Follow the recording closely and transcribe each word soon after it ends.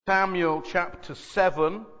Samuel chapter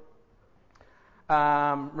 7,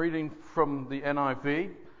 reading from the NIV.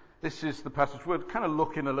 This is the passage. We'll kind of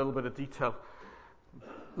look in a little bit of detail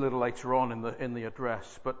a little later on in the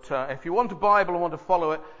address. But if you want a Bible and want to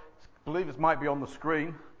follow it, I believe it might be on the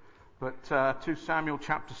screen. But 2 Samuel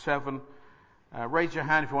chapter 7. Raise your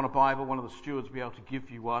hand if you want a Bible. One of the stewards will be able to give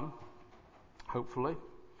you one, hopefully.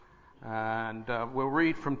 And we'll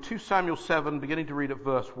read from 2 Samuel 7, beginning to read at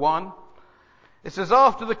verse 1. It says,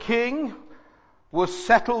 after the king was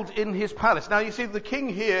settled in his palace. Now you see the king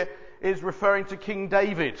here is referring to King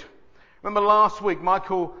David. Remember last week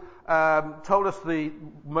Michael told us the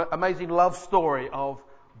amazing love story of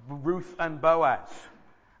Ruth and Boaz.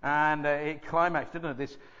 And it climaxed, didn't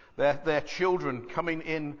it? Their children coming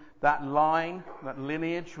in that line, that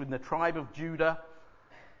lineage with the tribe of Judah.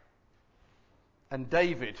 And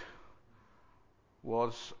David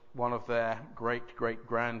was one of their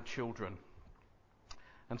great-great-grandchildren.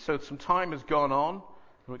 And so some time has gone on.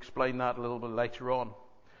 We'll explain that a little bit later on.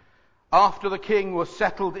 After the king was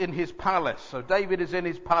settled in his palace. So David is in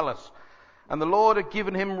his palace. And the Lord had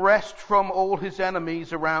given him rest from all his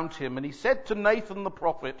enemies around him. And he said to Nathan the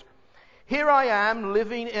prophet, here I am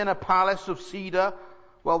living in a palace of cedar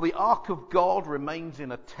while the ark of God remains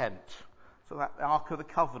in a tent. So that ark of the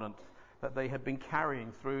covenant that they had been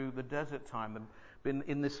carrying through the desert time. And been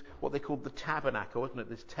in this, what they called the tabernacle, wasn't it?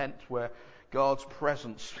 This tent where God's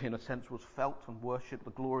presence, in a sense, was felt and worshipped.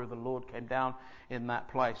 The glory of the Lord came down in that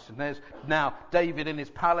place. And there's now David in his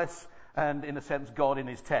palace and, in a sense, God in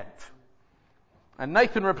his tent. And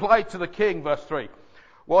Nathan replied to the king, verse 3,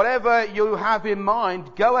 whatever you have in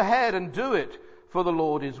mind, go ahead and do it, for the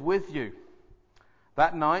Lord is with you.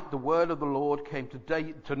 That night the word of the Lord came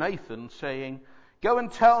to Nathan, saying, go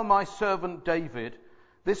and tell my servant David,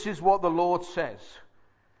 this is what the Lord says.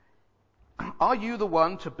 Are you the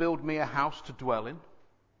one to build me a house to dwell in?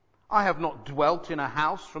 I have not dwelt in a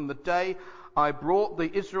house from the day I brought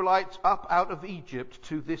the Israelites up out of Egypt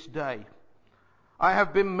to this day. I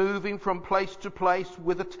have been moving from place to place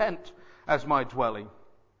with a tent as my dwelling.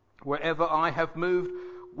 Wherever I have moved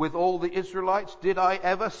with all the Israelites, did I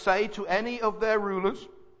ever say to any of their rulers,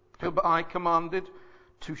 whom I commanded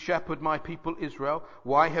to shepherd my people Israel,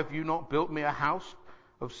 why have you not built me a house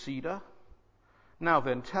of cedar? Now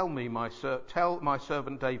then, tell my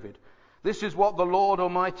servant David, this is what the Lord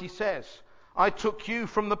Almighty says. I took you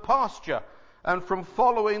from the pasture and from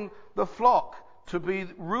following the flock to be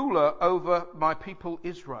ruler over my people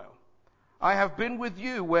Israel. I have been with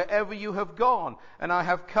you wherever you have gone, and I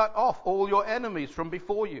have cut off all your enemies from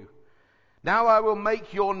before you. Now I will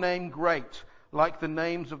make your name great, like the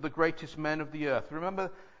names of the greatest men of the earth.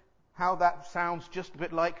 Remember how that sounds just a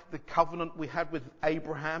bit like the covenant we had with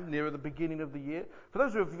Abraham near the beginning of the year? For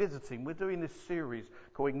those who are visiting, we're doing this series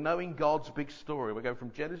called Knowing God's Big Story. We're going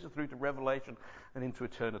from Genesis through to Revelation and into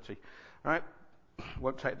eternity. All right?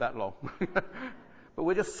 Won't take that long. But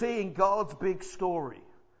we're just seeing God's big story.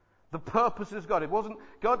 The purpose is God. It wasn't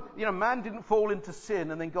God, man didn't fall into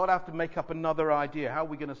sin and then God had to make up another idea. How are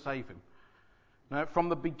we going to save him? Now, from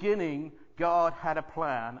the beginning, God had a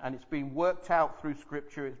plan, and it's been worked out through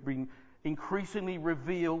Scripture. It's been increasingly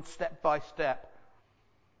revealed step by step.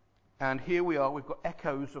 And here we are, we've got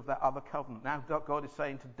echoes of that other covenant. Now God is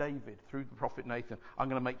saying to David, through the prophet Nathan, I'm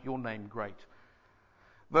going to make your name great.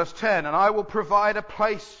 Verse 10, and I will provide a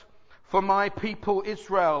place for my people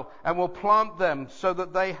Israel, and will plant them so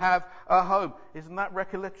that they have a home. Isn't that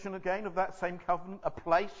recollection again of that same covenant? A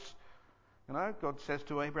place? God says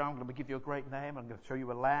to Abraham, I'm going to give you a great name. I'm going to show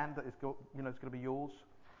you a land that is, it's going to be yours.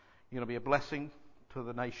 You're going to be a blessing to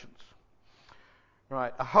the nations.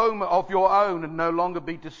 Right. A home of your own and no longer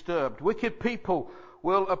be disturbed. Wicked people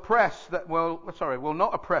will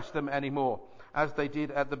not oppress them anymore, as they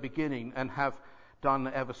did at the beginning and have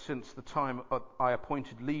done ever since the time I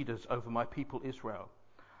appointed leaders over my people Israel.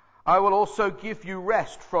 I will also give you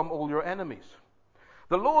rest from all your enemies.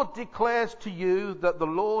 The Lord declares to you that the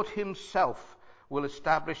Lord himself will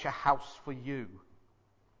establish a house for you.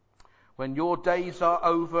 When your days are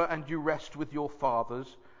over and you rest with your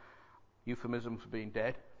fathers, euphemism for being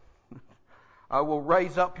dead, I will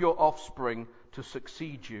raise up your offspring to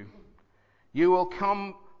succeed you. Who will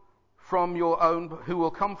come from your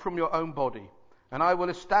own body, and I will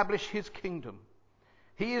establish his kingdom.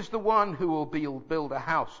 He is the one who will build a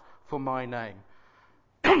house for my name.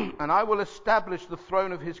 And I will establish the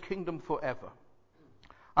throne of his kingdom forever.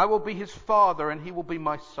 I will be his father, and he will be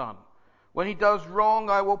my son. When he does wrong,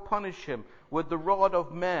 I will punish him with the rod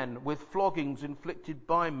of men, with floggings inflicted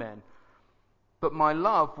by men. But my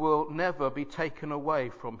love will never be taken away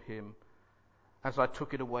from him, as I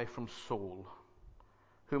took it away from Saul,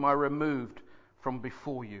 whom I removed from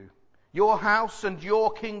before you. Your house and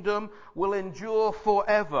your kingdom will endure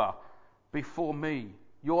forever before me.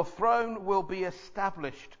 Your throne will be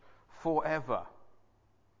established forever."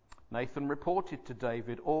 Nathan reported to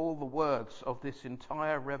David all the words of this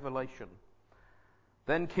entire revelation.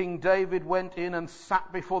 Then King David went in and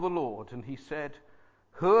sat before the Lord, and he said,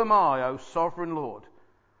 "Who am I, O sovereign Lord?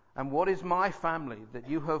 And what is my family that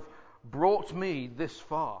you have brought me this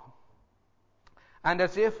far? And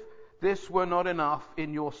as if this were not enough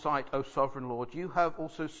in your sight, O sovereign Lord, you have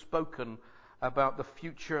also spoken about the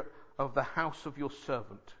future of the house of your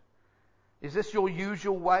servant. Is this your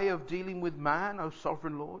usual way of dealing with man, O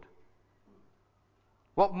sovereign Lord?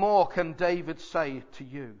 What more can David say to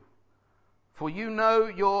you? For you know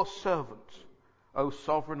your servant, O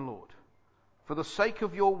sovereign Lord. For the sake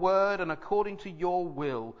of your word and according to your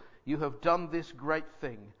will, you have done this great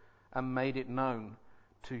thing and made it known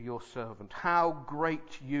to your servant. How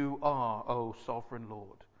great you are, O sovereign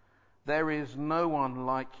Lord. There is no one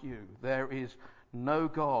like you. There is no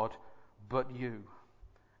God but you,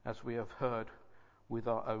 as we have heard with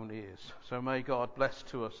our own ears." So may God bless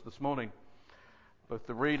to us this morning both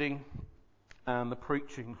the reading and the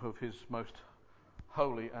preaching of his most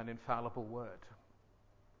holy and infallible word.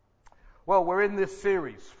 Well, we're in this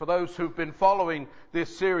series. For those who've been following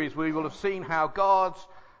this series, we will have seen how God's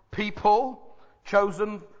people,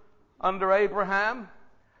 chosen under Abraham,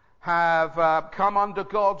 have come under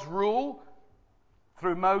God's rule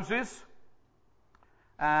through Moses,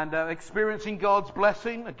 and experiencing God's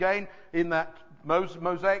blessing again in that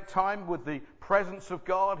Mosaic time with the presence of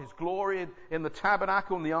God, his glory in the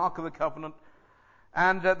tabernacle and the Ark of the Covenant.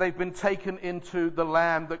 And they've been taken into the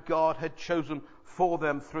land that God had chosen for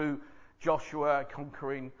them through Joshua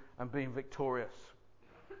conquering and being victorious.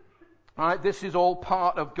 All right, this is all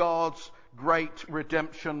part of God's great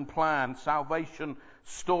redemption plan, salvation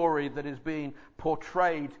story that is being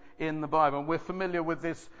portrayed in the Bible. And we're familiar with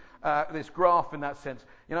this graph in that sense.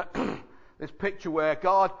 You know, this picture where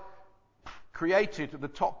God created at the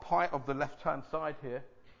top part of the left-hand side here,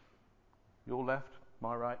 your left,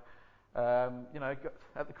 my right,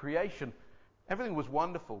 at the creation, everything was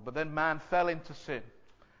wonderful, but then man fell into sin.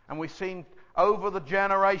 And we've seen over the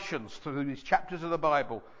generations through these chapters of the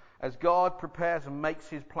Bible, as God prepares and makes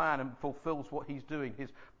his plan and fulfills what he's doing,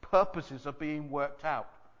 his purposes are being worked out.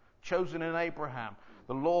 Chosen in Abraham,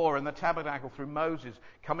 the law and the tabernacle through Moses,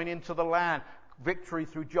 coming into the land, victory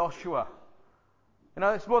through Joshua. You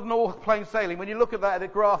know, this wasn't all plain sailing. When you look at that, the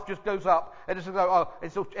graph just goes up, and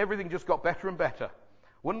it's everything just got better and better.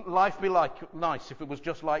 Wouldn't life be nice if it was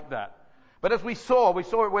just like that? But as we saw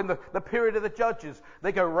it when the period of the judges,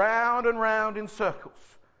 they go round and round in circles.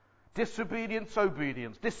 Disobedience,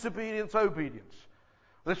 obedience, disobedience, obedience.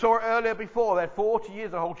 They saw it earlier before. They had 40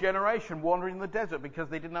 years, a whole generation wandering in the desert because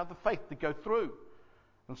they didn't have the faith to go through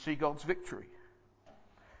and see God's victory.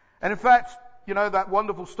 And in fact, you know, that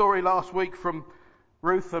wonderful story last week from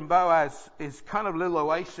Ruth and Boaz is kind of a little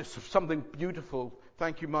oasis of something beautiful.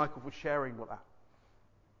 Thank you, Michael, for sharing with that.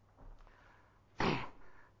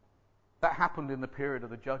 That happened in the period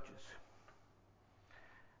of the Judges.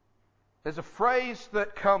 There's a phrase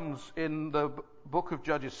that comes in the book of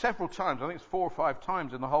Judges several times. I think it's 4 or 5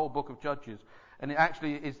 times in the whole book of Judges. And it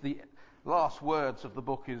actually is the last words of the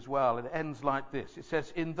book as well. It ends like this. It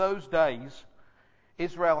says, "In those days,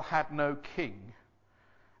 Israel had no king,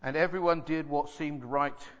 and everyone did what seemed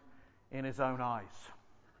right in his own eyes."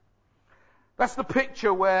 That's the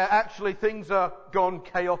picture where actually things are gone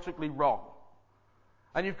chaotically wrong.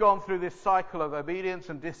 And you've gone through this cycle of obedience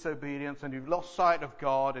and disobedience, and you've lost sight of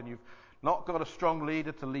God, and you've not got a strong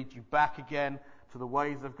leader to lead you back again to the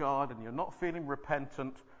ways of God, and you're not feeling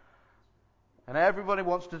repentant, and everybody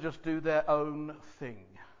wants to just do their own thing.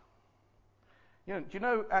 You know, do you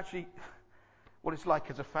know actually what it's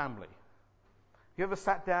like as a family? You ever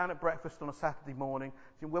sat down at breakfast on a Saturday morning?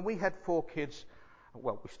 When we had 4 kids,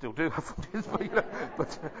 well, we still do have 4 kids,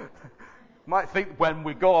 but might think when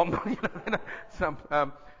we're gone,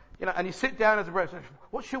 and you sit down as a breakfast,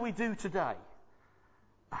 what shall we do today?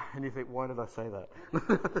 And you think, why did I say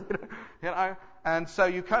that? And so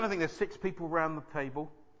you kind of think there's 6 people around the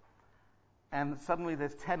table, and suddenly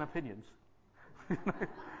there's 10 opinions.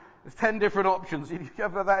 There's 10 different options. If you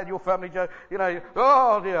ever have that in your family,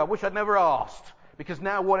 oh dear, I wish I'd never asked, because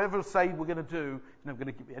now whatever say we're going to do, it's never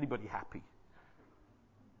going to keep anybody happy.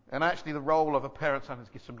 And actually the role of a parent sometimes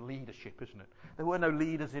gives some leadership, isn't it? There were no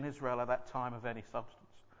leaders in Israel at that time of any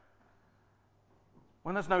substance.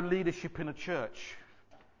 When there's no leadership in a church,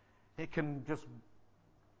 it can just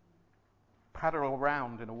paddle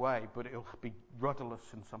around in a way, but it'll be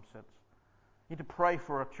rudderless in some sense. You need to pray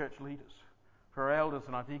for our church leaders, for our elders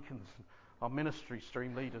and our deacons, our ministry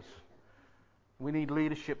stream leaders. We need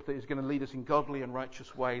leadership that is going to lead us in godly and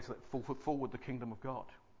righteous ways that forward the kingdom of God.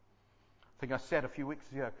 I think I said a few weeks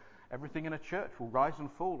ago, everything in a church will rise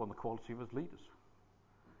and fall on the quality of its leaders.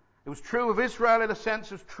 It was true of Israel in a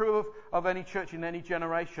sense, it's true of any church in any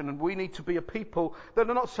generation, and we need to be a people that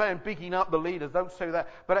are not saying bigging up the leaders, don't say that,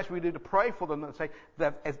 but actually we need to pray for them and say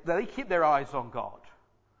that they keep their eyes on God.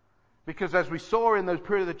 Because as we saw in those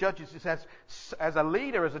period of the judges, it says, as a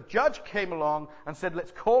leader, as a judge came along and said,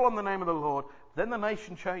 let's call on the name of the Lord, then the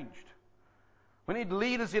nation changed. We need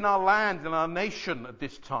leaders in our land, in our nation at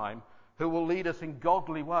this time, who will lead us in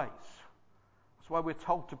godly ways. That's why we're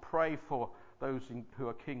told to pray for those who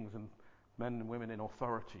are kings and men and women in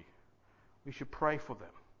authority. We should pray for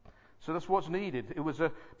them. So that's what's needed. It was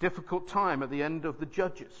a difficult time at the end of the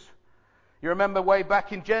Judges. You remember way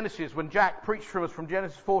back in Genesis when Jack preached from us from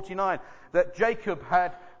Genesis 49 that Jacob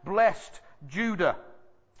had blessed Judah,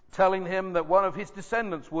 telling him that one of his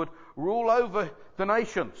descendants would rule over the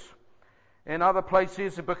nations. In other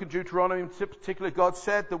places, in the book of Deuteronomy in particular, God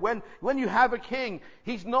said that when you have a king,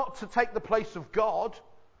 he's not to take the place of God.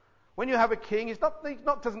 When you have a king, it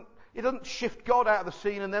doesn't shift God out of the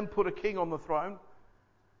scene and then put a king on the throne.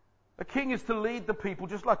 A king is to lead the people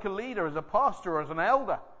just like a leader, as a pastor or as an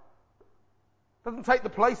elder. Doesn't take the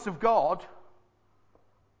place of God,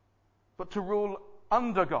 but to rule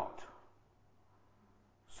under God,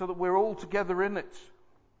 so that we're all together in it.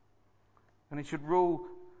 And he should rule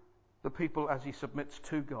the people as he submits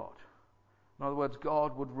to God. In other words,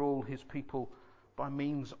 God would rule his people by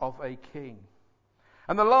means of a king.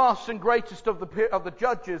 And the last and greatest of the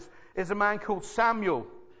judges is a man called Samuel.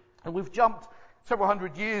 And we've jumped several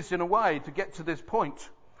hundred years in a way to get to this point.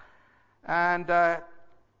 And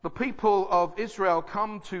the people of Israel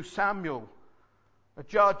come to Samuel, a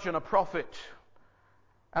judge and a prophet,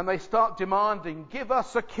 and they start demanding, give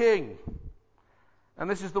us a king. And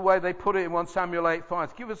this is the way they put it in 1 Samuel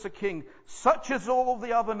 8:5. Give us a king such as all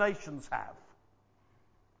the other nations have.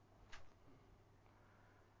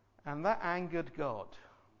 And that angered God.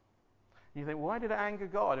 You think, why did it anger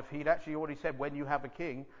God if he'd actually already said, when you have a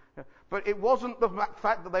king? But it wasn't the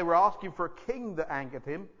fact that they were asking for a king that angered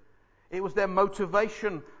him. It was their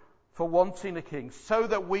motivation for wanting a king, so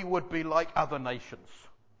that we would be like other nations.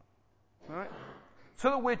 Right? So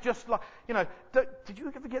that we're just like, did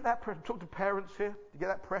you ever get that pressure? Talk to parents here. Did you get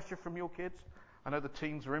that pressure from your kids? I know the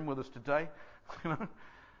teens are in with us today.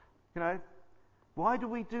 Why do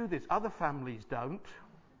we do this? Other families don't.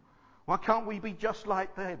 Why can't we be just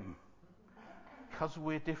like them? Because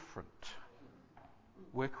we're different.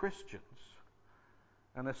 We're Christians.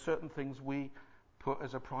 And there's certain things we put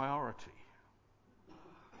as a priority.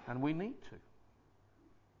 And we need to.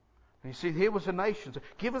 And you see, here was a nation. So,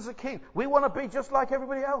 give us a king. We want to be just like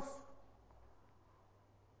everybody else.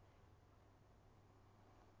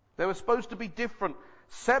 They were supposed to be different,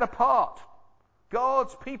 set apart.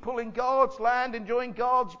 God's people in God's land, enjoying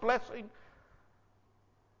God's blessing.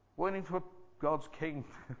 Waiting for God's king.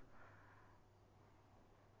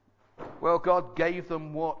 Well, God gave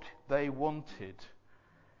them what they wanted.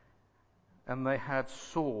 And they had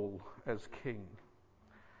Saul as king.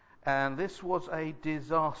 And this was a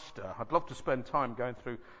disaster. I'd love to spend time going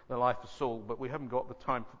through the life of Saul, but we haven't got the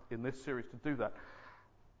time in this series to do that,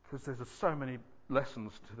 because there's so many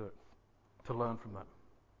lessons to learn from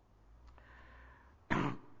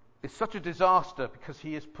that. It's such a disaster because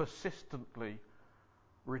he is persistently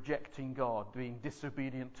rejecting God, being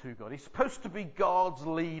disobedient to God. He's supposed to be God's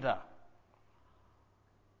leader.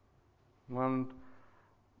 And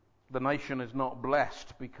the nation is not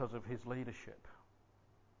blessed because of his leadership.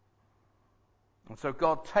 And so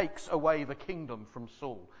God takes away the kingdom from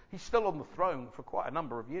Saul. He's still on the throne for quite a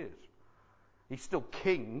number of years. He's still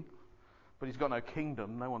king, but he's got no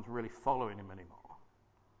kingdom. No one's really following him anymore.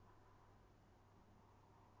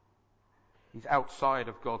 He's outside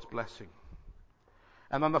of God's blessing.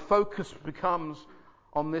 And then the focus becomes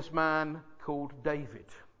on this man called David.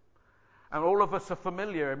 And all of us are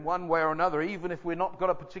familiar in one way or another, even if we're not got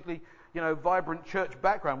a particularly, vibrant church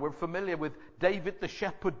background. We're familiar with David the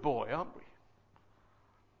shepherd boy, aren't we?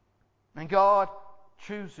 And God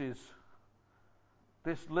chooses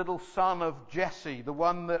this little son of Jesse, the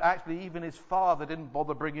one that actually even his father didn't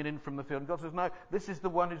bother bringing in from the field. And God says, no, this is the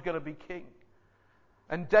one who's going to be king.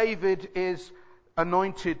 And David is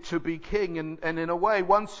anointed to be king. And in a way,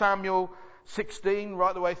 1 Samuel 16,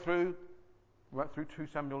 right through 2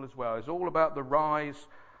 Samuel as well, is all about the rise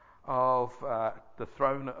of the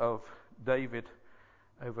throne of David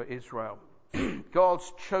over Israel.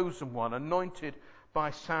 God's chosen one, anointed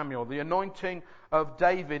by Samuel. The anointing of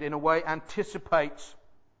David, in a way, anticipates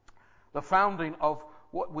the founding of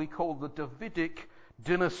what we call the Davidic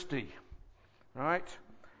dynasty, right?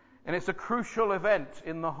 And it's a crucial event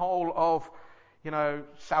in the whole of,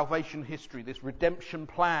 salvation history, this redemption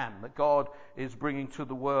plan that God is bringing to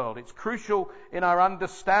the world. It's crucial in our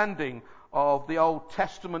understanding of the Old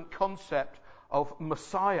Testament concept of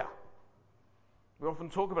Messiah. We often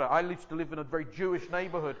talk about it. I used to live in a very Jewish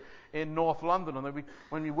neighborhood in North London, and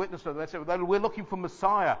when you witness it, they say, we're looking for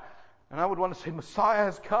Messiah. And I would want to say, Messiah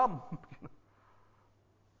has come.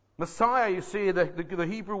 Messiah, you see, the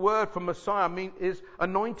Hebrew word for Messiah is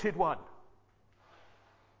anointed one.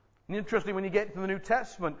 And interestingly, when you get to the New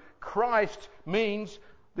Testament, Christ means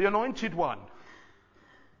the anointed one.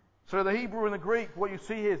 So the Hebrew and the Greek, what you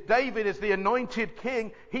see here is David is the anointed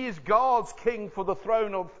king. He is God's king for the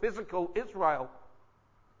throne of physical Israel.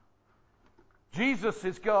 Jesus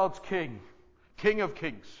is God's king, King of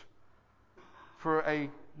kings, for a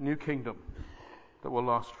new kingdom that will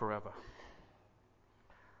last forever.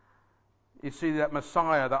 You see that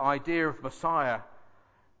Messiah, the idea of Messiah,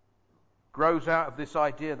 grows out of this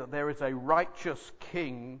idea that there is a righteous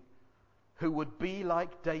king who would be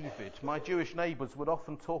like David. My Jewish neighbours would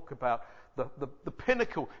often talk about the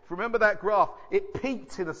pinnacle. If you remember that graph, it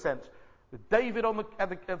peaked in a sense with David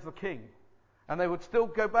as the king. And they would still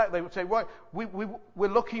go back. They would say, right, we're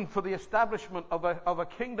looking for the establishment of a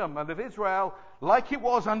kingdom and of Israel like it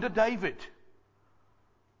was under David.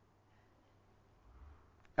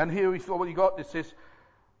 And here we thought, well, you got this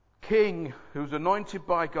king who's anointed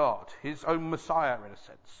by God, his own Messiah in a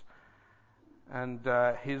sense.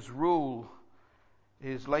 And his rule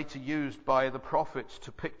is later used by the prophets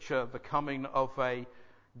to picture the coming of a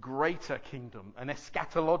greater kingdom, an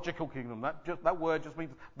eschatological kingdom. That word just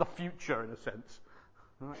means the future in a sense.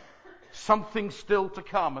 Right? Something still to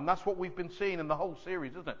come. And that's what we've been seeing in the whole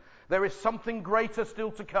series, isn't it? There is something greater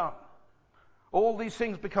still to come. All these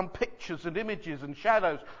things become pictures and images and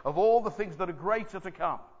shadows of all the things that are greater to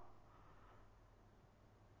come.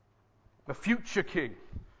 The future king.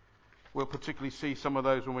 We'll particularly see some of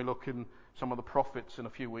those when we look in some of the prophets in a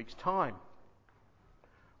few weeks' time.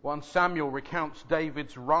 1 Samuel recounts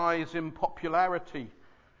David's rise in popularity.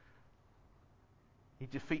 He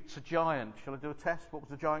defeats a giant. Shall I do a test? What was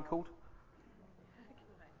the giant called?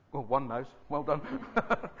 Well, one knows. Well done.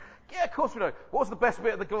 Yeah, of course we know. What was the best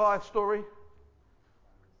bit of the Goliath story?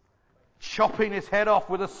 Chopping his head off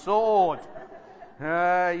with a sword.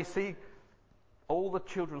 You see, all the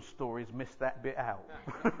children's stories miss that bit out.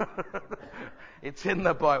 It's in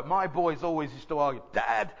the Bible. My boys always used to argue,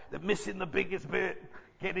 Dad, they're missing the biggest bit.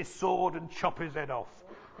 Get his sword and chop his head off.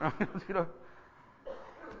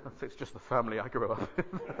 It's just the family I grew up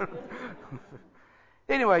in.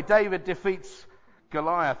 Anyway, David defeats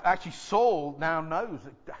Goliath. Actually, Saul now knows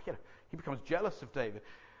that he becomes jealous of David.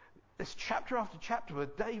 There's chapter after chapter where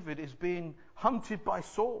David is being hunted by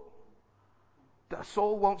Saul.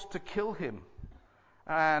 Saul wants to kill him.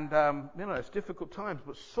 And, it's difficult times,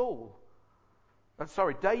 but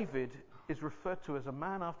David is referred to as a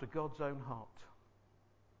man after God's own heart.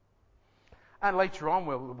 And later on,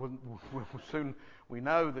 we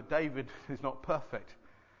know that David is not perfect.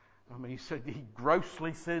 I mean, he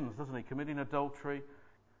grossly sins, doesn't he? Committing adultery,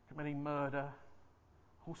 committing murder,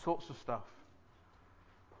 all sorts of stuff.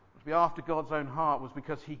 To be after God's own heart was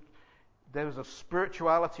because there was a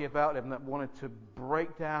spirituality about him that wanted to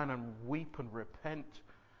break down and weep and repent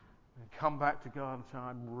and come back to God and say,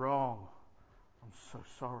 I'm wrong. I'm so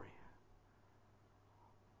sorry.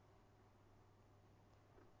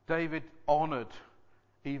 David honoured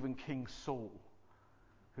even King Saul,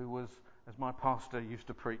 who was, as my pastor used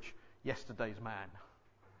to preach, yesterday's man.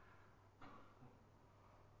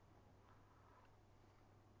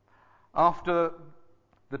 After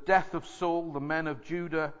the death of Saul, the men of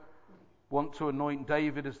Judah want to anoint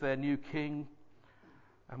David as their new king.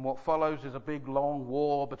 And what follows is a big long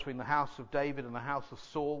war between the house of David and the house of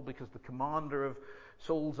Saul, because the commander of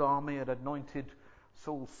Saul's army had anointed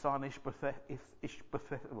Saul's son Ishbosheth,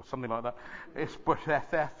 or something like that,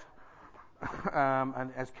 Ishbosheth,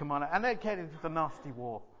 and as commander. And they get into the nasty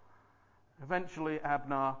war. Eventually,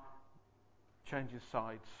 Abner changes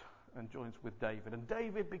sides and joins with David. And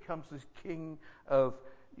David becomes this king of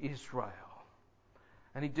Israel.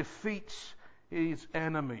 And he defeats his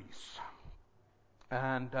enemies.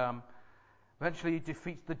 And eventually he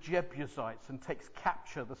defeats the Jebusites and takes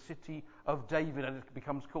capture the city of David, and it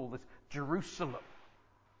becomes called this Jerusalem.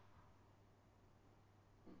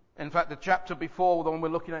 In fact, the chapter before, the one we're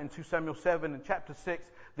looking at in 2 Samuel 7, in chapter 6,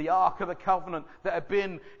 the Ark of the Covenant that had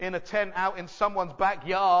been in a tent out in someone's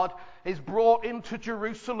backyard is brought into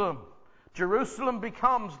Jerusalem. Jerusalem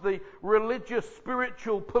becomes the religious,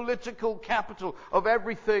 spiritual, political capital of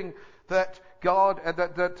everything that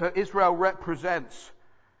that Israel represents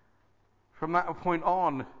from that point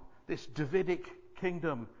on, this Davidic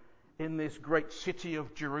kingdom in this great city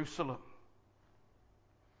of Jerusalem.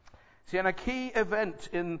 See, and a key event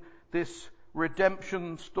in this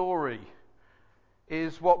redemption story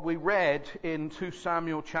is what we read in 2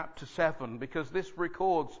 Samuel chapter 7, because this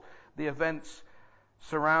records the events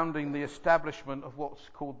surrounding the establishment of what's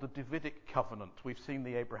called the Davidic covenant. We've seen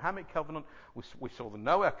the Abrahamic covenant, we saw the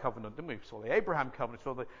Noah covenant, didn't we? We saw the Abraham covenant,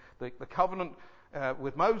 we saw the covenant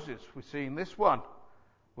with Moses. We've seen this one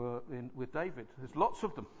with David. There's lots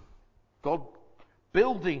of them. God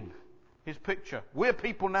building his picture. We're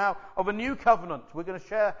people now of a new covenant. We're going to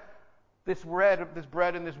share this bread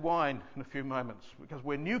and this wine in a few moments, because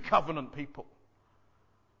we're new covenant people.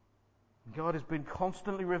 God has been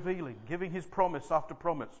constantly revealing, giving his promise after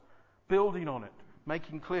promise, building on it,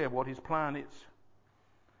 making clear what his plan is.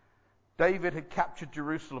 David had captured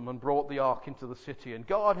Jerusalem and brought the ark into the city, and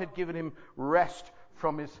God had given him rest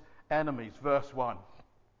from his enemies, verse 1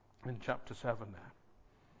 in chapter 7 there.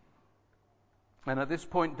 And at this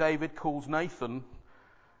point, David calls Nathan,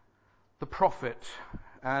 the prophet,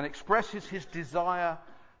 and expresses his desire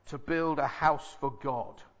to build a house for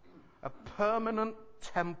God, a permanent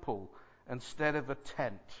temple instead of a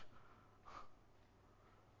tent.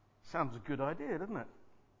 Sounds a good idea, doesn't it?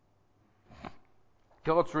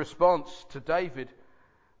 God's response to David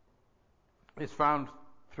is found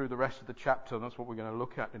through the rest of the chapter, and that's what we're going to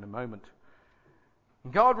look at in a moment.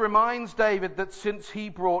 God reminds David that since he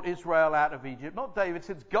brought Israel out of Egypt, not David,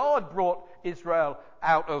 since God brought Israel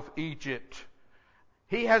out of Egypt,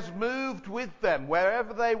 he has moved with them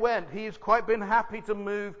wherever they went. He has quite been happy to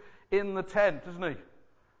move in the tent, isn't he?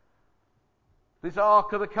 This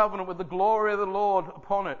Ark of the Covenant with the glory of the Lord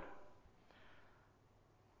upon it.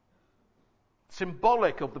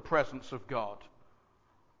 Symbolic of the presence of God.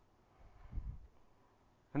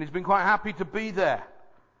 And he's been quite happy to be there.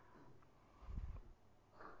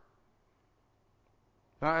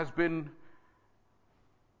 That has been,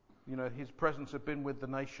 his presence had been with the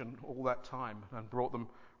nation all that time and brought them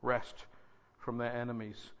rest from their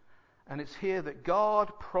enemies. And it's here that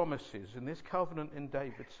God promises, in this covenant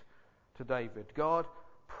to David, God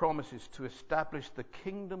promises to establish the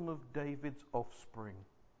kingdom of David's offspring.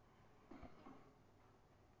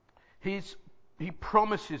 He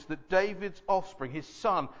promises that David's offspring, his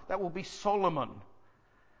son, that will be Solomon,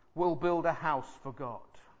 will build a house for God.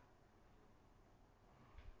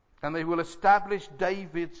 And they will establish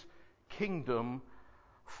David's kingdom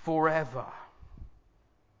forever.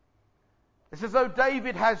 It's as though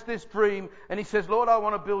David has this dream and he says, Lord, I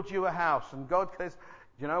want to build you a house. And God says,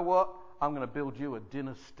 you know what? I'm going to build you a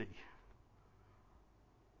dynasty.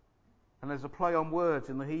 And there's a play on words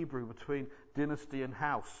in the Hebrew between dynasty and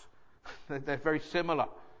house. They're very similar.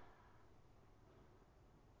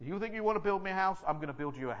 You think you want to build me a house? I'm going to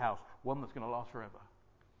build you a house. One that's going to last forever.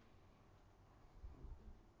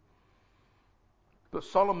 But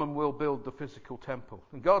Solomon will build the physical temple.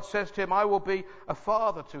 And God says to him, I will be a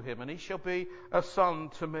father to him, and he shall be a son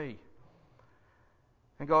to me.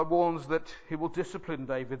 And God warns that he will discipline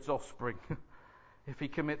David's offspring if he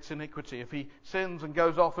commits iniquity, if he sins and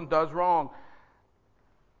goes off and does wrong.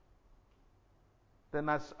 Then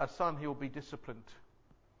as a son he will be disciplined.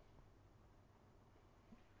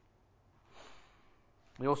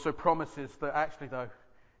 He also promises that actually though,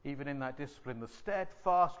 even in that discipline, the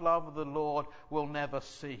steadfast love of the Lord will never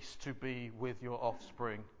cease to be with your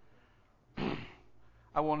offspring.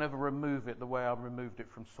 I will never remove it the way I removed it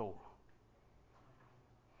from Saul.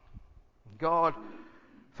 God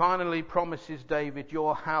finally promises David,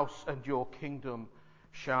 your house and your kingdom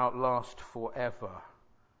shall last forever.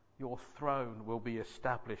 Your throne will be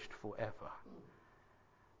established forever.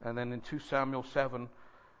 And then in 2 Samuel 7,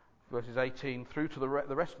 verses 18 through to the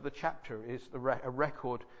rest of the chapter is a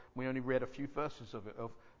record, we only read a few verses of it,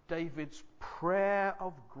 of David's prayer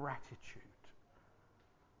of gratitude.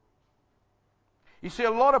 You see,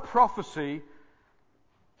 a lot of prophecy,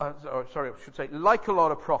 like a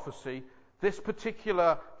lot of prophecy, this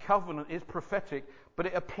particular covenant is prophetic, but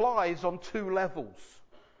it applies on two levels.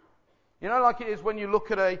 You know, like it is when you look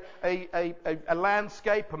at a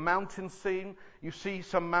landscape, a mountain scene, you see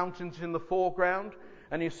some mountains in the foreground,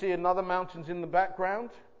 and you see another mountains in the background.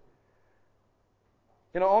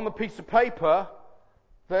 You know, on the piece of paper,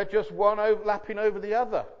 they're just one overlapping over the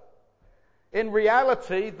other. In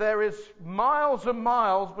reality, there is miles and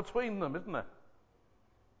miles between them, isn't there?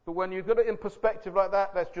 But when you've got it in perspective like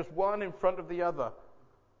that, that's just one in front of the other.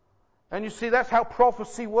 And you see, that's how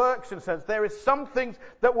prophecy works in a sense. There is some things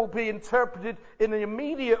that will be interpreted in the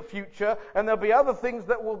immediate future, and there'll be other things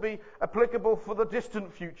that will be applicable for the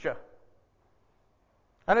distant future.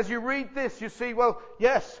 And as you read this, you see, well,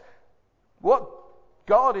 yes, what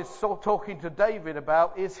God is talking to David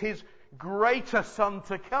about is his greater son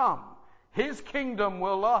to come. His kingdom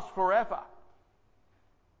will last forever.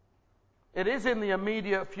 It is in the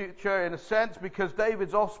immediate future, in a sense, because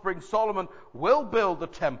David's offspring, Solomon, will build the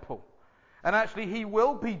temple. And actually, he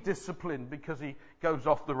will be disciplined because he goes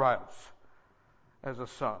off the rails as a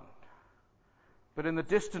son. But in the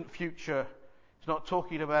distant future, it's not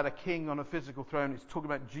talking about a king on a physical throne. It's talking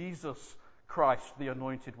about Jesus Christ, the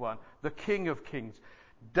Anointed One, the King of Kings,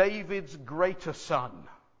 David's greater son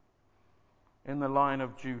in the line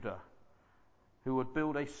of Judah, who would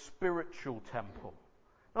build a spiritual temple.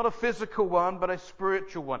 Not a physical one, but a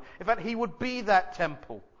spiritual one. In fact, he would be that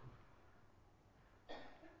temple.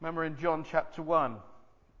 Remember in John chapter 1,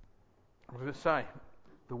 what does it say?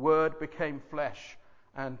 The Word became flesh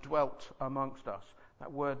and dwelt amongst us.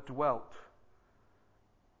 That word dwelt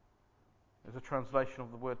is a translation of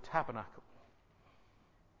the word tabernacle.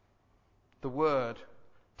 The Word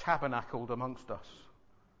tabernacled amongst us.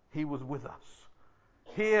 He was with us.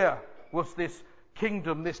 Here was this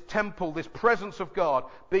kingdom, this temple, this presence of God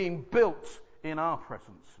being built in our presence,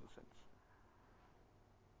 in a sense.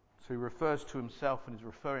 So he refers to himself and is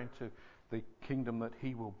referring to the kingdom that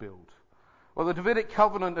he will build. Well, the Davidic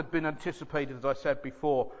covenant had been anticipated, as I said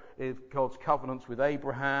before, in God's covenants with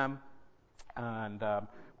Abraham and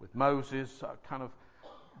with Moses. Kind of,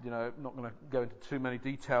 not going to go into too many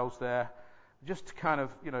details there. Just to kind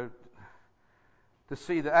of, to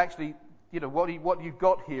see that actually, what you've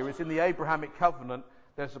got here is in the Abrahamic covenant,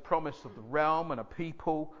 there's a promise of the realm and a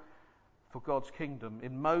people for God's kingdom.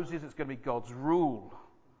 In Moses, it's going to be God's rule,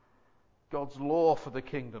 God's law for the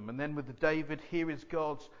kingdom. And then with the David, here is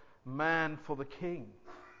God's man for the king,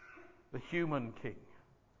 the human king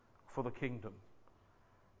for the kingdom.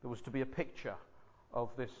 There was to be a picture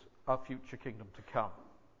of our future kingdom to come.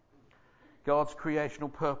 God's creational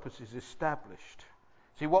purpose is established.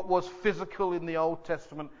 See, what was physical in the Old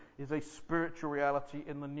Testament is a spiritual reality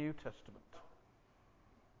in the New Testament.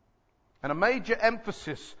 And a major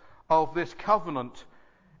emphasis of this covenant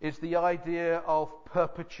is the idea of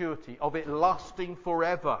perpetuity, of it lasting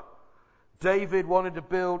forever. David wanted to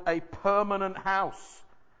build a permanent house.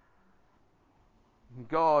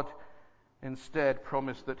 God instead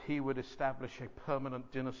promised that he would establish a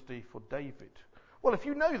permanent dynasty for David. Well, if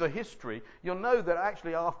you know the history, you'll know that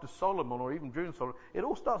actually after Solomon, or even during Solomon, it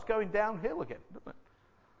all starts going downhill again, doesn't it?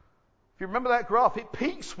 If you remember that graph, it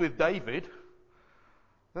peaks with David.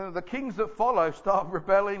 The kings that follow start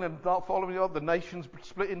rebelling and start following on. The nations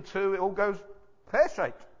split in two. It all goes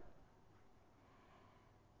pear-shaped.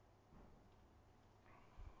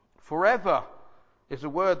 Forever is a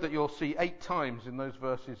word that you'll see 8 times in those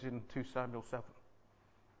verses in 2 Samuel 7.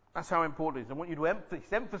 That's how important it is. I want you to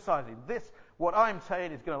emphasizing this, what I'm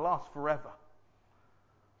saying is going to last forever.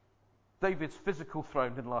 David's physical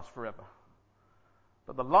throne didn't last forever.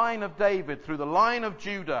 But the line of David, through the line of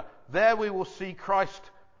Judah, there we will see Christ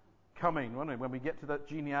coming, won't we, when we get to that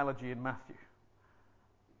genealogy in Matthew.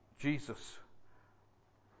 Jesus.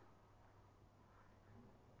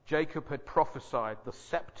 Jacob had prophesied the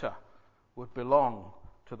scepter would belong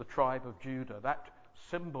to the tribe of Judah, that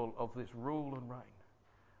symbol of this rule and reign.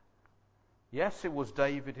 Yes, it was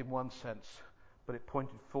David in one sense, but it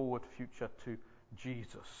pointed forward future to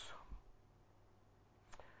Jesus.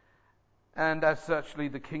 And as actually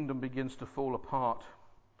the kingdom begins to fall apart,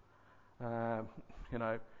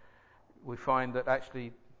 we find that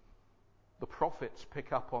actually the prophets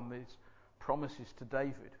pick up on these promises to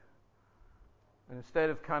David. And instead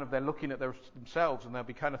of they're looking at themselves and they'll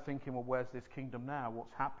be kind of thinking, well, where's this kingdom now?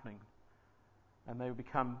 What's happening? And they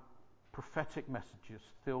become prophetic messages,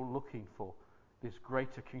 still looking for this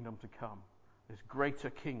greater kingdom to come, this greater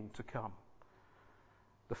king to come,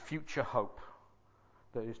 the future hope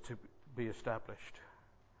that is to be established.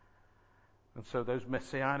 And so those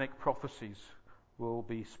messianic prophecies will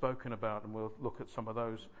be spoken about, and we'll look at some of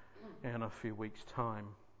those in a few weeks' time.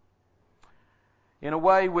 In a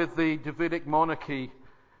way, with the Davidic monarchy,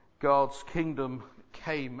 God's kingdom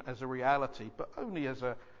came as a reality, but only as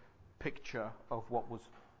a picture of what was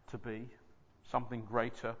to be. Something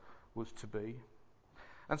greater was to be.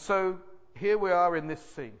 And so here we are in this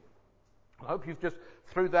scene. I hope you've just,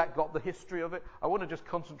 through that, got the history of it. I want to just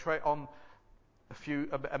concentrate on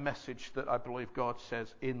a message that I believe God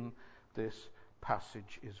says in this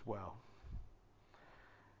passage as well.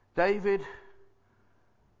 David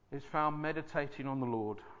is found meditating on the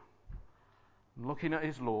Lord, looking at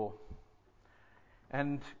his law,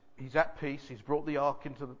 and he's at peace. He's brought the ark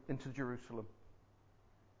into Jerusalem.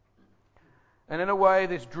 And in a way,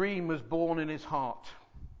 this dream was born in his heart.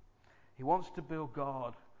 He wants to build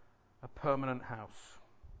God a permanent house.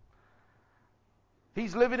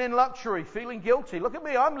 He's living in luxury, feeling guilty. Look at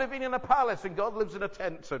me, I'm living in a palace and God lives in a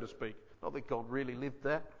tent, so to speak. Not that God really lived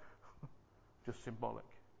there, just symbolic.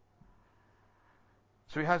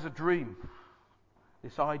 So he has a dream,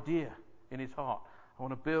 this idea in his heart. I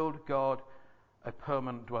want to build God a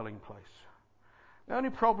permanent dwelling place. The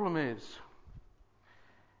only problem is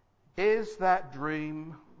that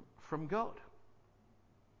dream from God?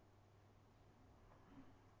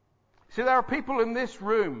 See, there are people in this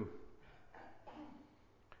room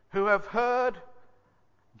who have heard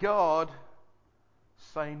God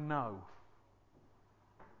say no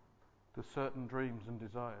to certain dreams and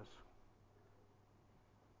desires.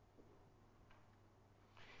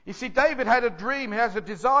 You see, David had a dream, he has a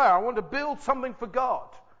desire. I want to build something for God.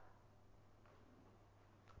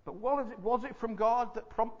 But was it from God that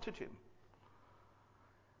prompted him?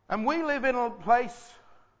 And we live in a place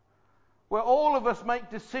where all of us make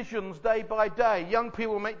decisions day by day. Young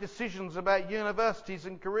people make decisions about universities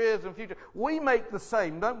and careers and future. We make the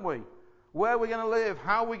same, don't we? Where are we going to live?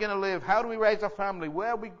 How are we going to live? How do we raise our family?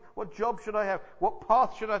 What job should I have? What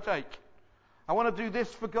path should I take? I want to do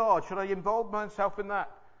this for God. Should I involve myself in that?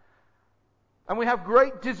 And we have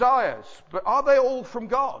great desires, but are they all from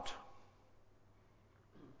God?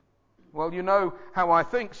 Well, you know how I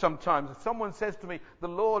think sometimes. If someone says to me, the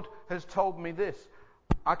Lord has told me this,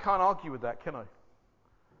 I can't argue with that, can I?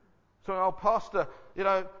 So, Pastor,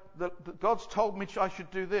 God's told me I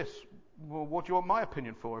should do this. Well, what do you want my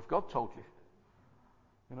opinion for if God told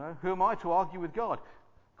you? Who am I to argue with God?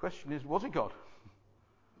 The question is, was it God?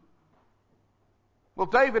 Well,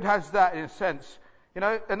 David has that in a sense.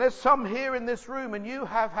 And there's some here in this room, and you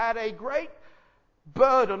have had a great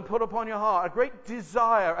burden put upon your heart, a great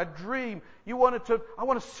desire, a dream. I want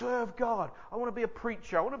to serve God. I want to be a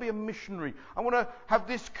preacher. I want to be a missionary. I want to have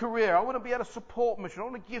this career. I want to be at a support mission. I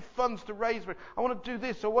want to give funds to raise money. I want to do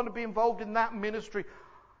this. I want to be involved in that ministry.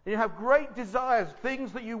 And you have great desires,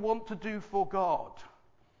 things that you want to do for God.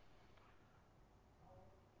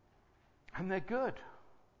 And they're good.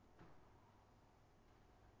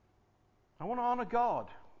 I want to honor God.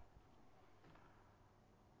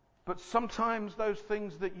 But sometimes those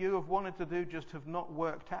things that you have wanted to do just have not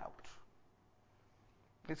worked out.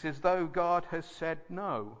 It's as though God has said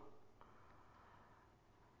no.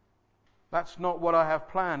 That's not what I have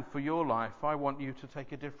planned for your life. I want you to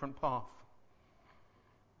take a different path.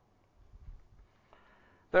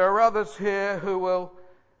 There are others here who will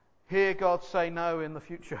hear God say no in the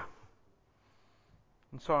future.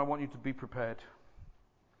 And so I want you to be prepared.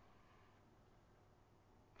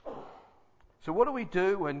 So what do we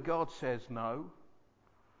do when God says no?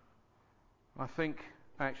 I think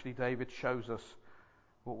actually David shows us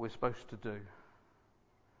what we're supposed to do.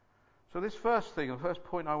 So this first thing, the first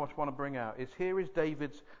point I want to bring out is here is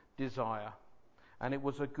David's desire. And it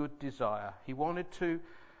was a good desire. He wanted to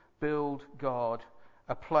build God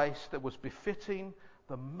a place that was befitting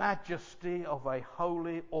the majesty of a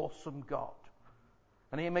holy, awesome God.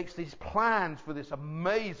 And he makes these plans for this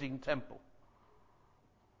amazing temple.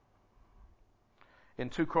 In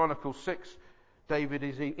 2 Chronicles 6, David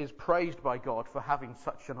is praised by God for having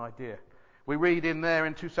such an idea. We read in there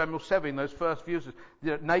in 2 Samuel 7, those first verses,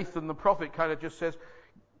 that Nathan the prophet kind of just says,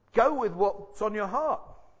 go with what's on your heart.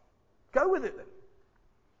 Go with it then.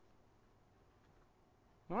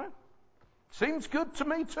 All right? Seems good to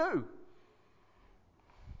me too.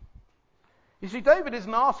 You see, David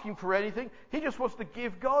isn't asking for anything. He just wants to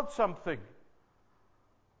give God something.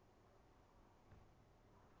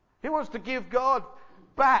 He wants to give God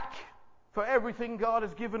back for everything God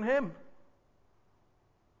has given him.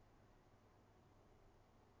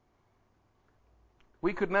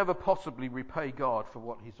 We could never possibly repay God for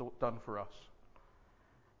what he's done for us.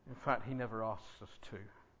 In fact, he never asks us to.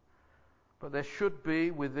 But there should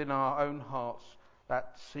be within our own hearts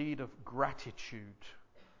that seed of gratitude.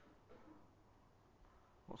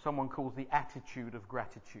 What someone calls the attitude of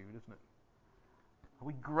gratitude, isn't it? Are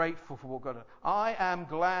we grateful for what God has done? I am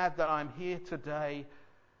glad that I'm here today,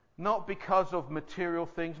 not because of material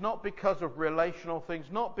things, not because of relational things,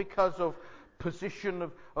 not because of position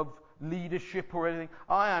of leadership or anything.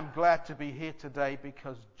 I am glad to be here today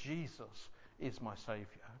because Jesus is my Saviour.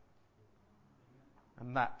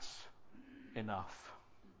 And that's enough.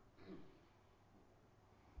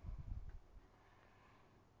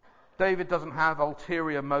 David doesn't have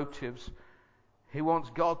ulterior motives. He wants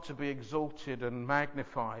God to be exalted and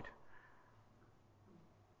magnified.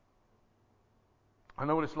 I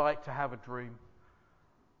know what it's like to have a dream.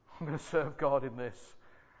 I'm going to serve God in this.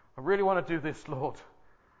 I really want to do this, Lord.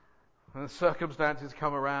 And the circumstances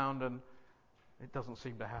come around and it doesn't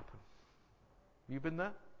seem to happen. You been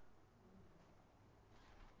there?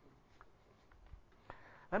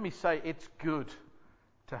 Let me say, it's good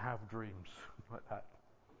to have dreams like that.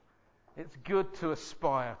 It's good to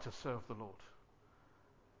aspire to serve the Lord.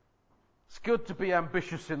 It's good to be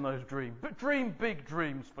ambitious in those dreams, but dream big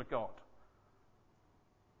dreams for God.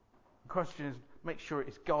 The question is, make sure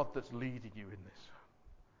it's God that's leading you in this.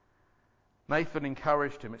 Nathan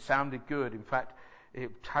encouraged him. It sounded good. In fact,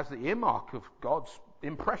 it has the earmark of God's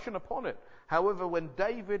impression upon it. However, when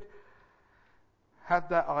David had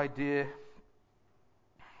that idea,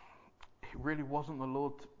 it really wasn't the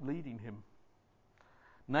Lord leading him.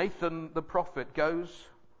 Nathan, the prophet, goes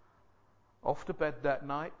off to bed that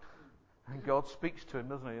night, and God speaks to him,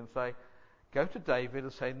 doesn't he, and say, go to David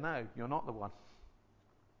and say, no, you're not the one.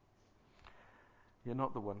 You're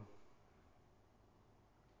not the one.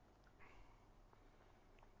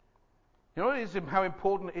 You know what it is, how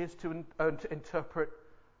important it is to interpret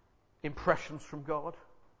impressions from God,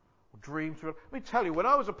 or dreams from God. Let me tell you, when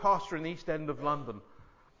I was a pastor in the East End of London,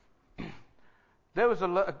 there was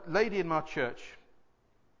a lady in my church.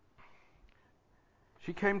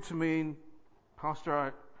 She came to me and, Pastor,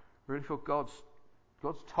 I really feel God's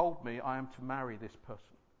told me I am to marry this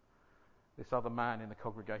person, this other man in the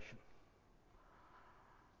congregation.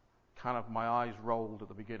 Kind of my eyes rolled at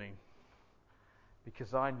the beginning,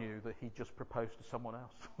 because I knew that he just proposed to someone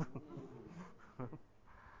else.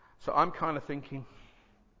 So I'm kind of thinking,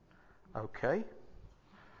 okay,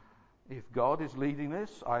 if God is leading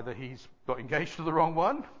this, either he's got engaged to the wrong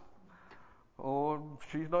one, or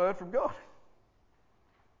she's not heard from God.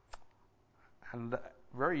 And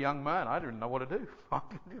very young man, I didn't know what to do.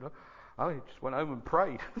 I just went home and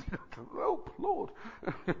prayed. Oh, Lord.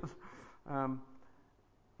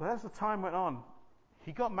 But as the time went on,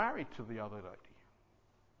 he got married to the other lady.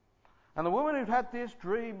 And the woman who'd had this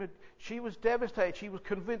dream, she was devastated. She was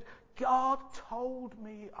convinced, God told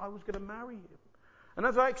me I was going to marry him. And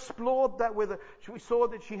as I explored that with her, we saw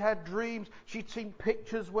that she had dreams. She'd seen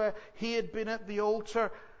pictures where he had been at the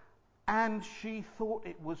altar, and she thought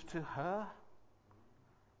it was to her.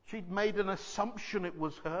 She'd made an assumption it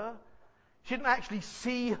was her. She didn't actually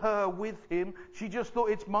see her with him. She just thought,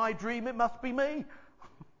 it's my dream, it must be me.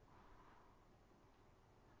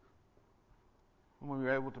 And we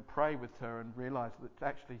were able to pray with her and realize that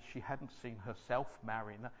actually she hadn't seen herself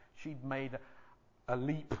marrying. She'd made a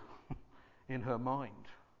leap in her mind.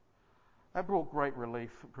 That brought great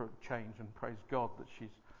relief, great change, and praise God that she's,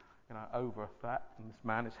 over that, and this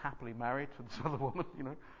man is happily married to this other woman,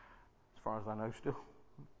 as far as I know still.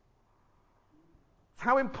 It's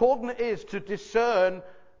how important it is to discern,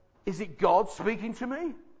 is it God speaking to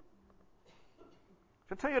me?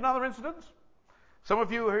 Shall I tell you another incident? Some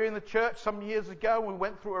of you were here in the church some years ago, and we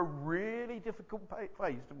went through a really difficult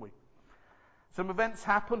phase, didn't we? Some events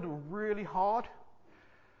happened that were really hard.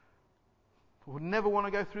 We'll never want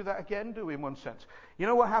to go through that again, do we, in one sense? You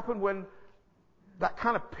know what happened when that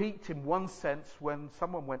kind of peaked in one sense when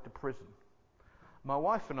someone went to prison? My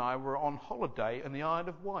wife and I were on holiday in the Isle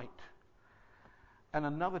of Wight. And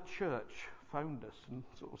another church phoned us and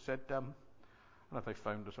sort of said, I don't know if they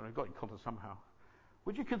phoned us or they got in contact somehow.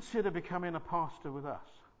 Would you consider becoming a pastor with us?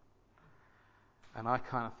 And I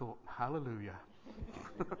kind of thought, hallelujah.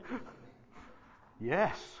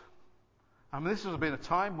 Yes. I mean, this has been a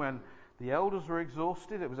time when the elders were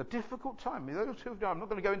exhausted. It was a difficult time. I'm not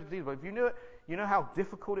going to go into detail, but if you knew it, you know how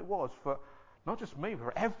difficult it was for not just me, but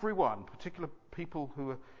for everyone, particular people who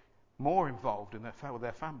were more involved in with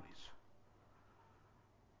their families.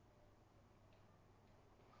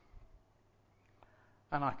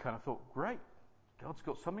 And I kind of thought, great, God's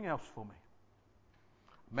got something else for me.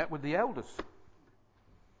 Met with the elders.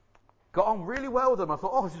 Got on really well with them. I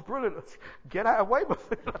thought, this is brilliant. Let's get out of Weymouth.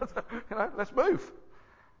 Let's move.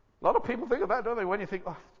 A lot of people think of that, don't they? When you think,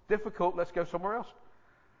 it's difficult, let's go somewhere else.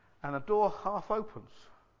 And the door half opens.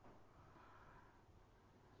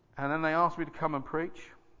 And then they asked me to come and preach.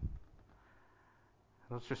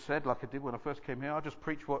 And I just said, like I did when I first came here, I'll just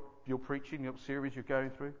preach what you're preaching, the series you're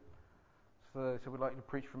going through. So we'd like to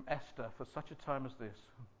preach from Esther for such a time as this.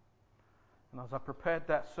 And as I prepared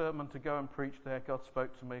that sermon to go and preach there, God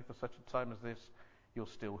spoke to me, for such a time as this, you're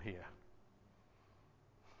still here.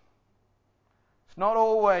 It's not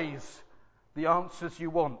always the answers you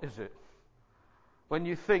want, is it? When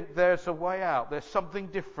you think there's a way out, there's something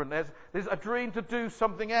different, there's a dream to do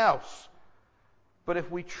something else. But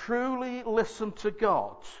if we truly listen to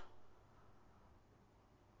God,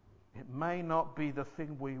 it may not be the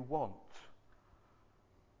thing we want,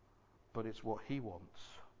 but it's what He wants.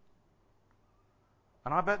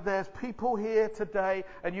 And I bet there's people here today,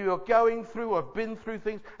 and you are going through or have been through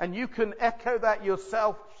things, and you can echo that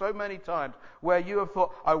yourself so many times, where you have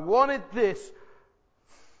thought, I wanted this,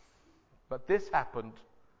 but this happened.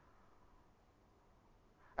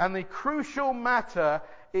 And the crucial matter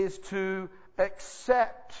is to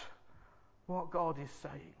accept what God is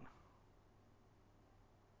saying.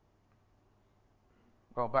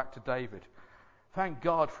 Well, back to David. Thank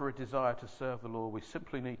God for a desire to serve the Lord. We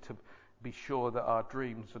simply need to be sure that our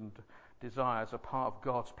dreams and desires are part of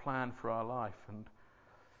God's plan for our life. And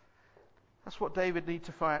that's what David needs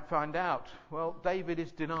to find out. Well, David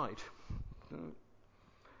is denied.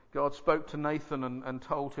 God spoke to Nathan and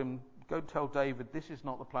told him, go tell David, this is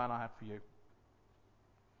not the plan I have for you.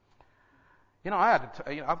 You know,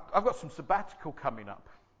 I've got some sabbatical coming up.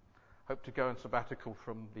 Hope to go on sabbatical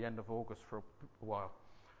from the end of August for a while.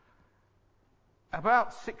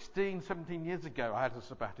 About 16, 17 years ago, I had a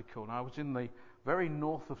sabbatical, and I was in the very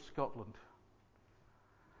north of Scotland.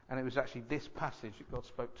 And it was actually this passage that God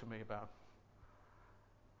spoke to me about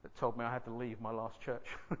that told me I had to leave my last church.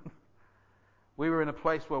 We were in a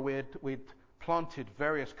place where we'd planted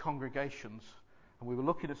various congregations, and we were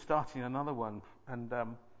looking at starting another one. And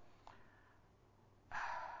God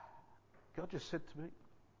just said to me,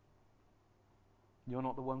 you're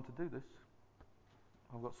not the one to do this.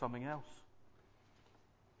 I've got something else.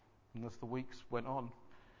 And as the weeks went on,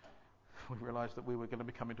 we realised that we were going to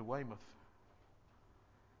be coming to Weymouth.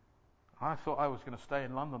 I thought I was going to stay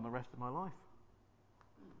in London the rest of my life.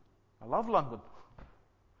 I love London.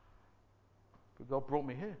 But God brought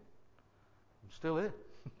me here. I'm still here.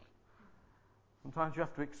 Sometimes you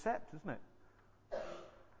have to accept, isn't it?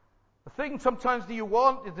 The thing sometimes that you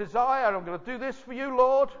want, the desire, I'm going to do this for you,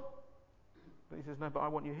 Lord. But he says, no, but I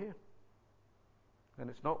want you here. And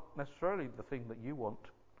it's not necessarily the thing that you want.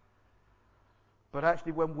 But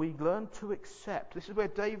actually, when we learn to accept, this is where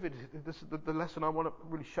David, this is the lesson I want to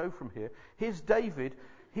really show from here. Here's David,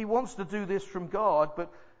 he wants to do this from God,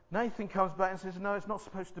 but Nathan comes back and says, no, it's not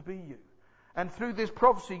supposed to be you. And through this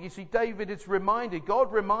prophecy, you see, David is reminded,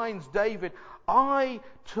 God reminds David, I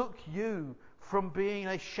took you from being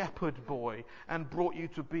a shepherd boy and brought you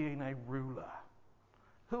to being a ruler.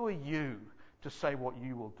 Who are you to say what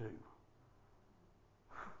you will do?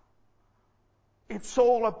 It's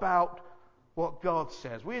all about what God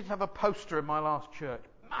says. We used to have a poster in my last church,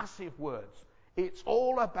 massive words. It's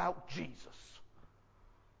all about Jesus.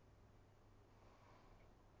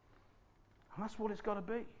 And that's what it's got to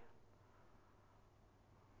be.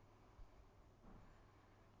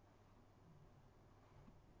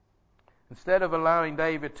 Instead of allowing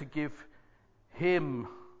David to give him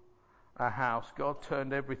a house, God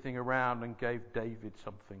turned everything around and gave David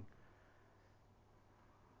something.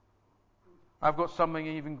 I've got something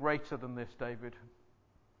even greater than this, David.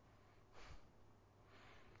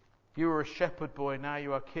 You were a shepherd boy, now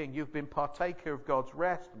you are king. You've been partaker of God's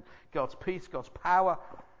rest, and God's peace, God's power,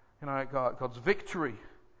 God's victory.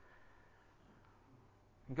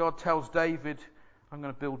 And God tells David, I'm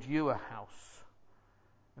going to build you a house.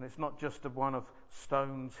 And it's not just one of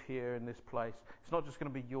stones here in this place. It's not just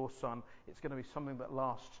going to be your son. It's going to be something that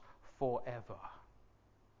lasts forever.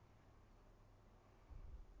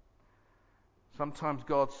 Sometimes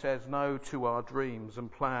God says no to our dreams and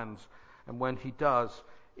plans. And when he does,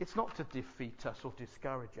 it's not to defeat us or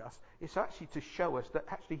discourage us. It's actually to show us that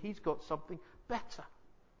actually he's got something better.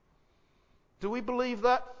 Do we believe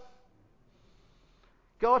that?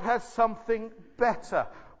 God has something better.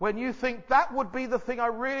 When you think that would be the thing I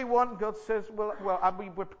really want, God says, well,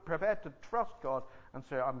 we're prepared to trust God and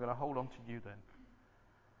say, I'm going to hold on to you then.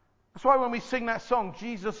 That's why when we sing that song,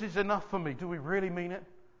 Jesus is enough for me, do we really mean it?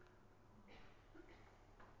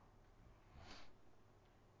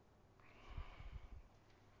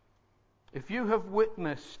 If you have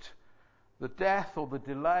witnessed the death or the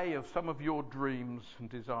delay of some of your dreams and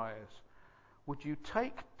desires, would you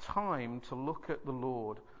take time to look at the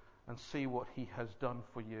Lord and see what he has done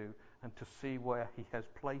for you and to see where he has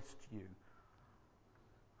placed you?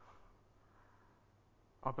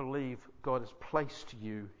 I believe God has placed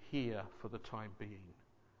you here for the time being.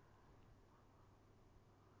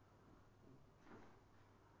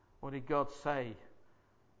 What did God say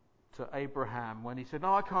to Abraham when he said,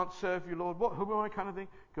 no, I can't serve you, Lord. Who am I kind of thing?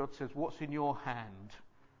 God says, what's in your hand?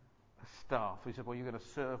 A staff. He said, well, you're going to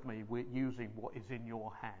serve me using what is in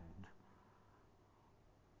your hand.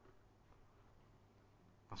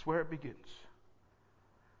 That's where it begins.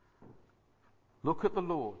 Look at the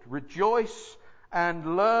Lord. Rejoice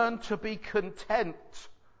and learn to be content.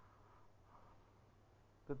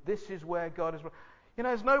 That this is where God is. You know,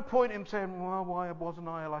 there's no point in saying, well, why wasn't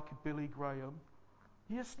I like a Billy Graham?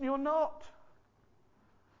 Yes, you're not.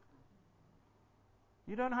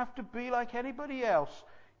 You don't have to be like anybody else.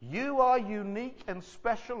 You are unique and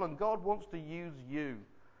special, and God wants to use you.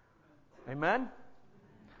 Amen?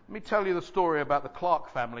 Let me tell you the story about the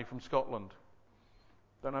Clark family from Scotland.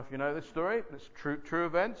 Don't know if you know this story. It's true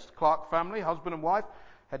events. Clark family, husband and wife,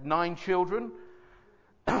 had 9 children.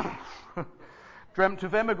 Dreamt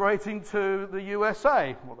of emigrating to the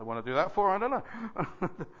USA. What they want to do that for, I don't know.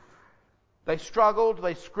 They struggled,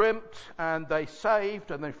 they scrimped, and they saved,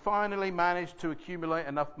 and they finally managed to accumulate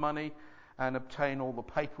enough money and obtain all the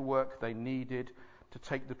paperwork they needed to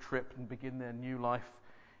take the trip and begin their new life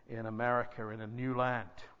in America, in a new land.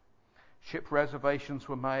 Ship reservations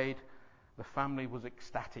were made. The family was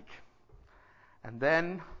ecstatic. And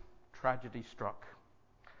then tragedy struck.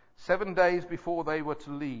 7 days before they were to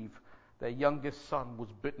leave, their youngest son was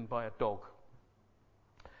bitten by a dog.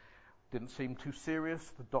 Didn't seem too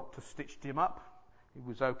serious. The doctor stitched him up. He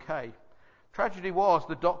was okay. Tragedy was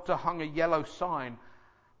the doctor hung a yellow sign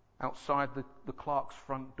outside the Clark's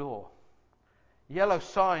front door. Yellow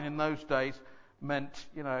sign in those days meant,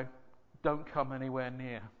 don't come anywhere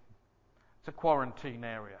near. It's a quarantine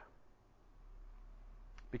area.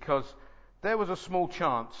 Because there was a small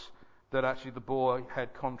chance that actually the boy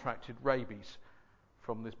had contracted rabies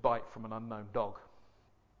from this bite from an unknown dog.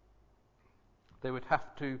 They would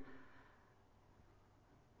have to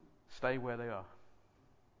stay where they are.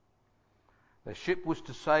 Their ship was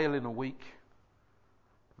to sail in a week,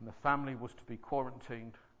 and the family was to be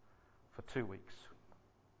quarantined for 2 weeks.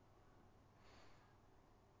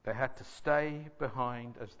 They had to stay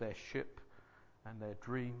behind as their ship and their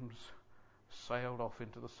dreams sailed off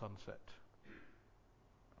into the sunset.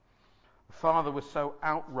 The father was so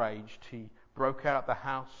outraged, he broke out the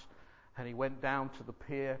house and he went down to the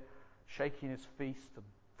pier, shaking his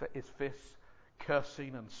fists,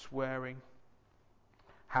 cursing and swearing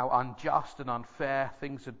how unjust and unfair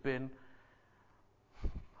things had been.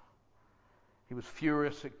 He was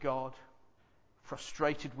furious at God,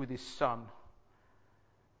 frustrated with his son,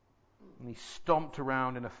 and he stomped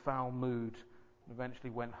around in a foul mood and eventually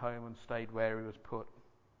went home and stayed where he was put.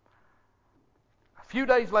 A few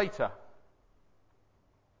days later,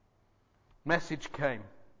 message came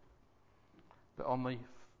that on the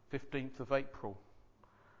 15th of April,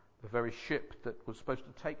 the very ship that was supposed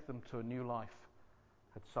to take them to a new life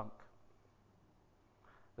had sunk.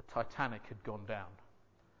 The Titanic had gone down,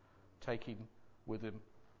 taking with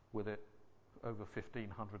it over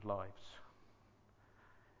 1,500 lives.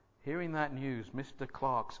 Hearing that news, Mr.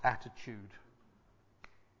 Clark's attitude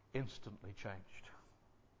instantly changed.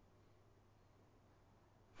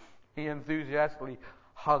 He enthusiastically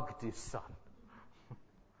hugged his son.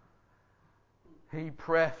 He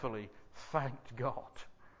prayerfully thanked God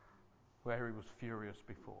where he was furious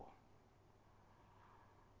before.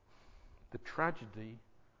 The tragedy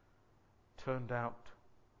turned out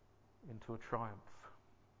into a triumph.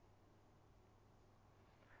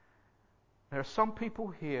 There are some people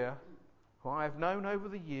here who I have known over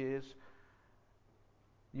the years.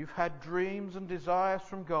 You've had dreams and desires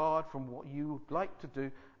from God, from what you would like to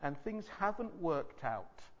do, and things haven't worked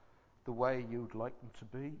out the way you would like them to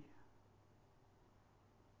be.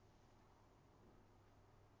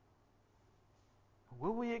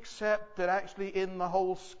 Will we accept that actually in the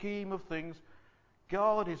whole scheme of things,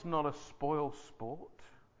 God is not a spoil sport?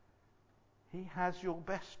 He has your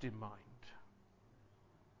best in mind.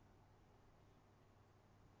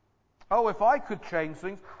 Oh, if I could change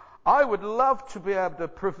things, I would love to be able to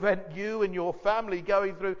prevent you and your family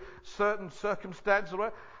going through certain circumstances,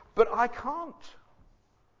 but I can't.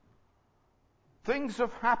 Things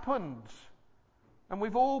have happened. And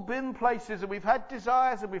we've all been places, and we've had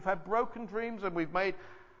desires, and we've had broken dreams, and we've made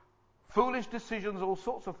foolish decisions, all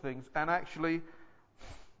sorts of things. And actually,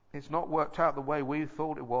 it's not worked out the way we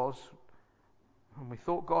thought it was. And we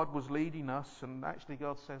thought God was leading us, and actually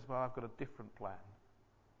God says, well, I've got a different plan.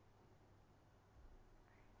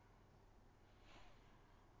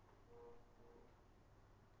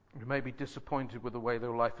 You may be disappointed with the way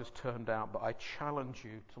their life has turned out, but I challenge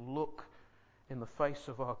you to look in the face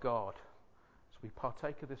of our God as we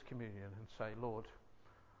partake of this communion and say, Lord,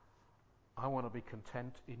 I want to be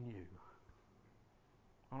content in you.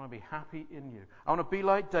 I want to be happy in you. I want to be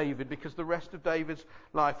like David, because the rest of David's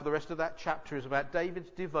life, the rest of that chapter is about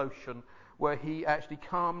David's devotion, where he actually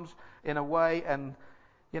comes in a way and,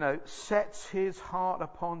 sets his heart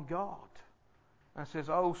upon God. And says,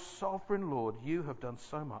 oh, sovereign Lord, you have done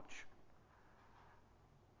so much.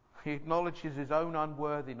 He acknowledges his own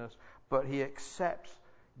unworthiness, but he accepts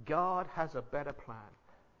God has a better plan.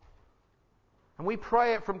 And we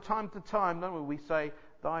pray it from time to time, don't we? We say,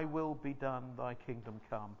 thy will be done, thy kingdom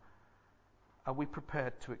come. Are we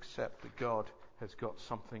prepared to accept that God has got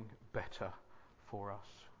something better for us.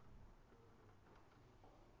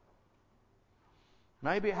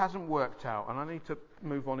 Maybe it hasn't worked out, and I need to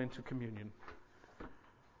move on into communion.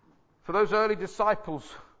 For those early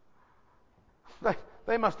disciples,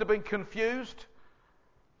 they must have been confused.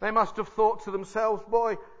 They must have thought to themselves,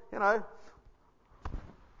 boy,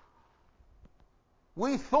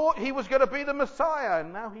 we thought he was going to be the Messiah,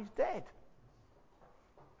 and now he's dead.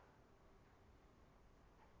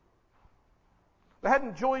 They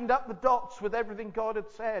hadn't joined up the dots with everything God had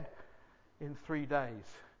said. In 3 days,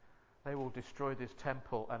 they will destroy this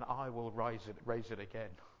temple, and I will raise it again.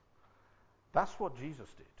 That's what Jesus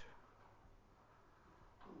did.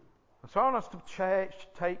 And so I want us to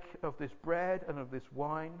take of this bread and of this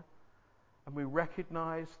wine, and we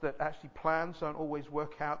recognize that actually plans don't always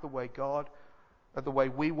work out the way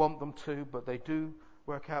we want them to, but they do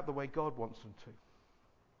work out the way God wants them to.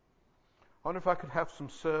 I wonder if I could have some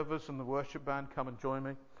servers and the worship band come and join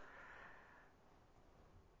me.